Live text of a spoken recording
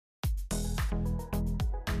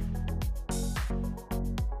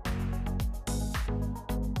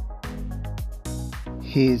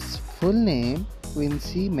His full name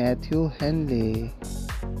Quincy Matthew Henley.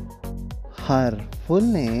 Her full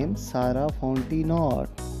name Sarah Fontenot.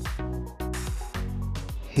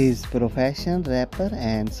 His profession rapper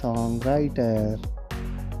and songwriter.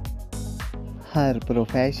 Her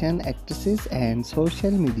profession actress and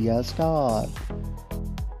social media star.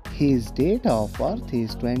 His date of birth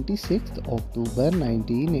is 26th October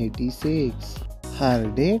 1986. Her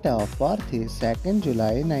date of birth is 2nd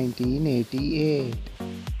July 1988.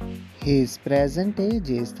 His present age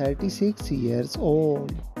is 36 years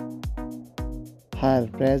old. Her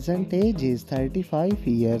present age is 35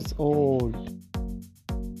 years old.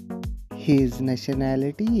 His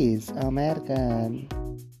nationality is American.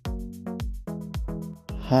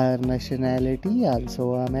 Her nationality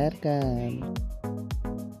also American.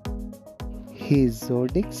 His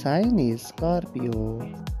zodiac sign is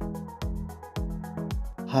Scorpio.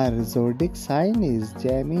 Her zodiac sign is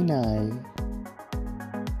Gemini.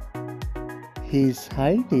 His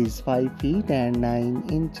height is 5 feet and 9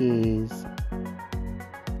 inches.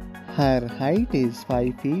 Her height is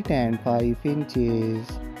 5 feet and 5 inches.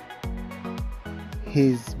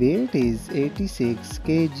 His weight is 86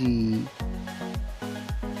 kg.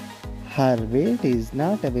 Her weight is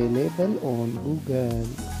not available on Google.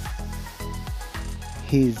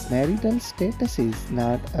 His marital status is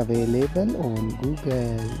not available on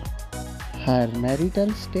Google. Her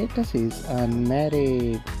marital status is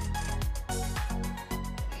unmarried.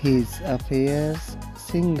 His affairs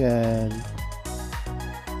single.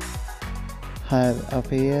 Her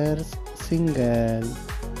affairs single.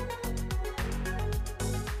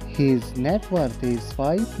 His net worth is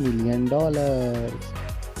 $5 million.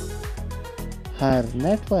 Her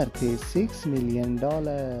net worth is $6 million.